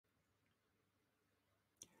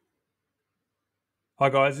Hi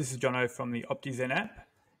guys, this is Jono from the Optizen app.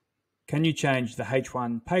 Can you change the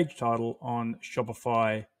H1 page title on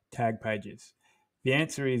Shopify tag pages? The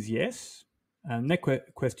answer is yes. And the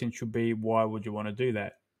question should be, why would you want to do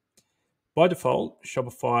that? By default,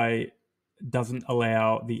 Shopify doesn't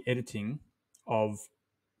allow the editing of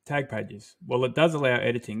tag pages. Well, it does allow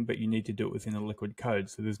editing, but you need to do it within a liquid code.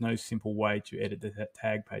 So there's no simple way to edit the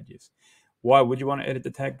tag pages. Why would you want to edit the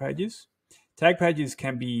tag pages? Tag pages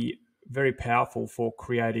can be very powerful for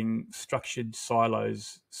creating structured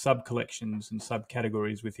silos, sub-collections, and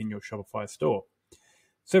subcategories within your Shopify store.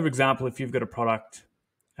 So, for example, if you've got a product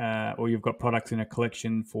or you've got products in a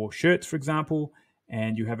collection for shirts, for example,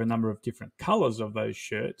 and you have a number of different colors of those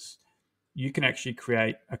shirts, you can actually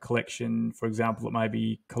create a collection, for example, it may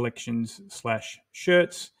be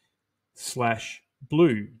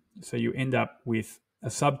collections/shirts/blue. So you end up with a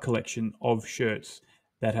sub-collection of shirts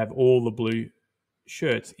that have all the blue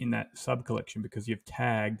shirts in that sub-collection because you've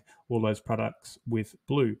tagged all those products with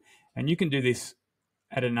blue. And you can do this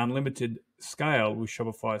at an unlimited scale with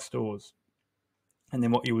Shopify stores. And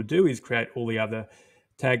then what you would do is create all the other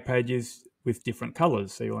tag pages with different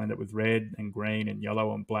colors. So you'll end up with red and green and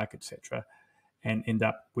yellow and black, etc., and end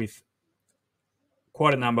up with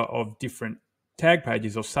quite a number of different tag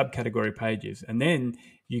pages or subcategory pages. And then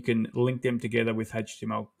you can link them together with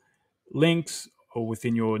HTML links or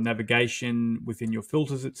within your navigation, within your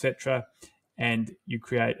filters, etc. And you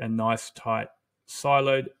create a nice, tight,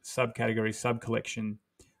 siloed subcategory, sub-collection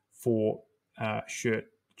for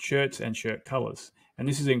shirts and shirt colors. And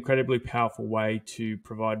this is an incredibly powerful way to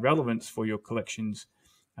provide relevance for your collections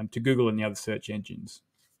to Google and the other search engines.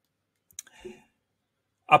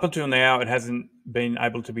 Up until now, it hasn't been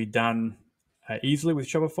able to be done easily with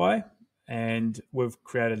Shopify. And we've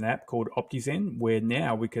created an app called Optizen, where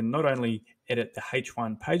now we can not only edit the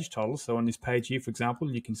H1 page title. So on this page here, for example,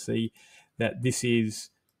 you can see that this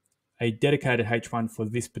is a dedicated H1 for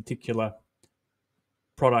this particular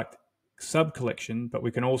product sub-collection, but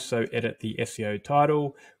we can also edit the SEO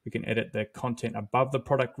title. We can edit the content above the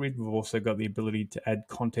product grid. We've also got the ability to add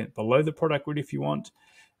content below the product grid if you want.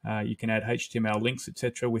 You can add HTML links,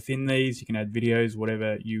 etc. within these. You can add videos,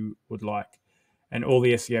 whatever you would like. And all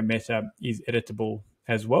the SEO meta is editable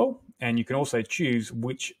as well. And you can also choose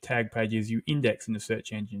which tag pages you index in the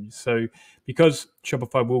search engine. So because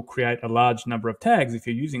Shopify will create a large number of tags, if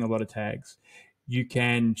you're using a lot of tags, you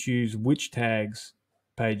can choose which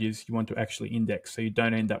pages you want to actually index. So you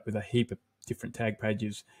don't end up with a heap of different tag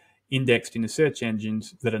pages indexed in the search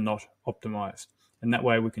engines that are not optimized. And that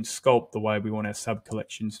way we can sculpt the way we want our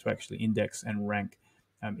sub-collections to actually index and rank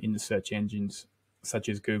in the search engines such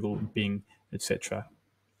as Google, Bing, etc.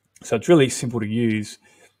 So it's really simple to use.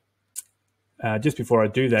 Just before I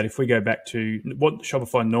do that, if we go back to what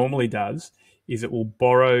Shopify normally does, is it will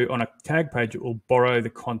borrow on a tag page, it will borrow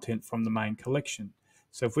the content from the main collection.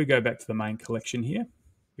 So if we go back to the main collection here,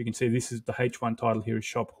 we can see this is the H1 title here is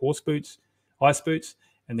Shop Horse Boots, Ice Boots,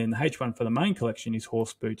 and then the H1 for the main collection is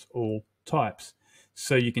Horse Boots, all types.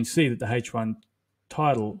 So you can see that the H1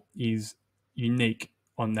 title is unique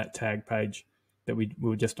on that tag page that we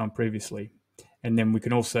were just on previously. And then we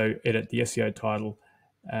can also edit the SEO title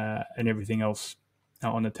and everything else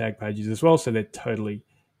on the tag pages as well. So they're totally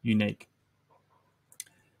unique.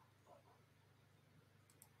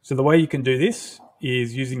 So the way you can do this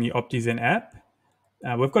is using the Optizen app.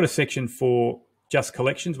 We've got a section for just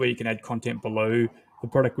collections where you can add content below the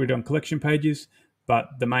product grid on collection pages.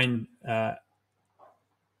 But the main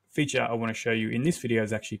feature I want to show you in this video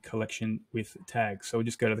is actually collection with tags. So we'll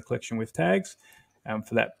just go to the collection with tags.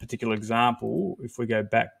 For that particular example, if we go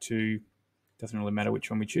back to, doesn't really matter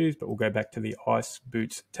which one we choose, but we'll go back to the Ice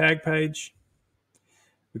Boots tag page.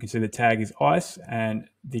 We can see the tag is ice and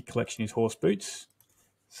the collection is horse boots.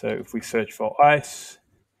 So if we search for ice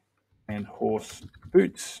and horse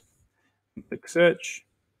boots, and click search.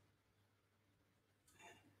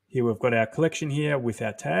 Here we've got our collection here with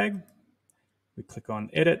our tag. We click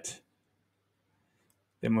on edit.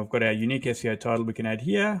 Then we've got our unique SEO title we can add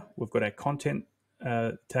here. We've got our content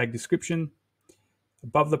tag description.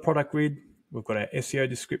 Above the product grid, we've got our SEO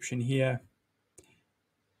description here.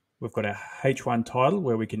 We've got our H1 title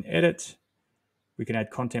where we can edit. We can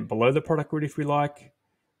add content below the product grid if we like.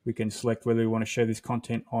 We can select whether we want to show this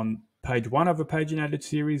content on page 1 of a paginated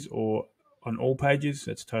series or on all pages.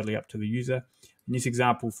 That's totally up to the user. In this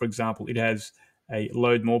example, for example, it has a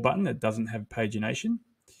load more button that doesn't have pagination.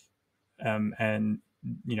 And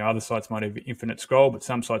other sites might have infinite scroll, but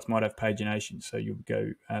some sites might have pagination. So you'll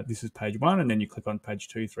go, this is page 1, and then you click on page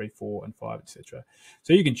 2, 3, 4, and 5, etc.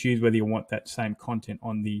 So you can choose whether you want that same content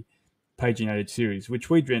on the paginated series, which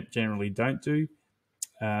we generally don't do.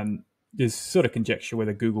 there's sort of conjecture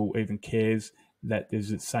whether Google even cares that there's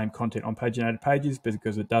the same content on paginated pages, but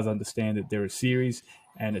because it does understand that they're a series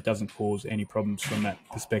and it doesn't cause any problems from that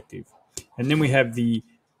perspective. And then we have the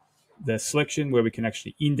selection where we can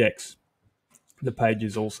actually index the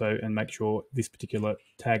pages also and make sure this particular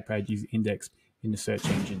tag page is indexed in the search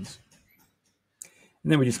engines.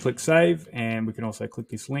 And then we just click save, and we can also click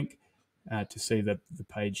this link to see the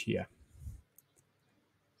page here.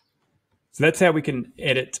 So that's how we can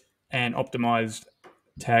edit and optimize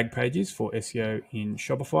tag pages for SEO in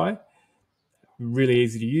Shopify. Really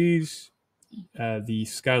easy to use. The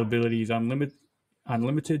scalability is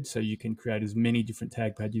unlimited, so you can create as many different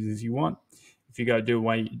tag pages as you want. If you go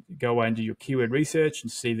away and do your keyword research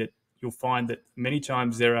and see that, you'll find that many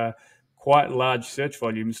times there are quite large search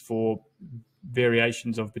volumes for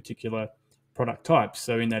variations of particular product types.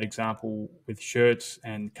 So in that example with shirts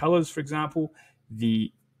and colors, for example,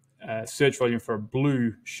 the search volume for a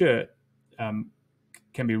blue shirt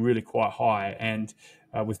can be really quite high, and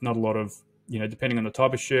with not a lot of, depending on the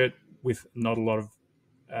type of shirt, with not a lot of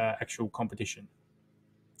actual competition.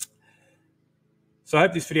 So I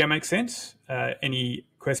hope this video makes sense. Any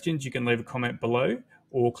questions, you can leave a comment below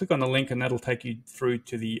or click on the link and that'll take you through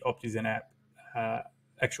to the Optizen app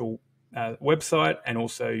actual website, and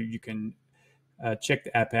also you can check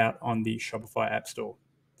the app out on the Shopify App Store.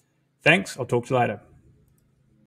 Thanks. I'll talk to you later.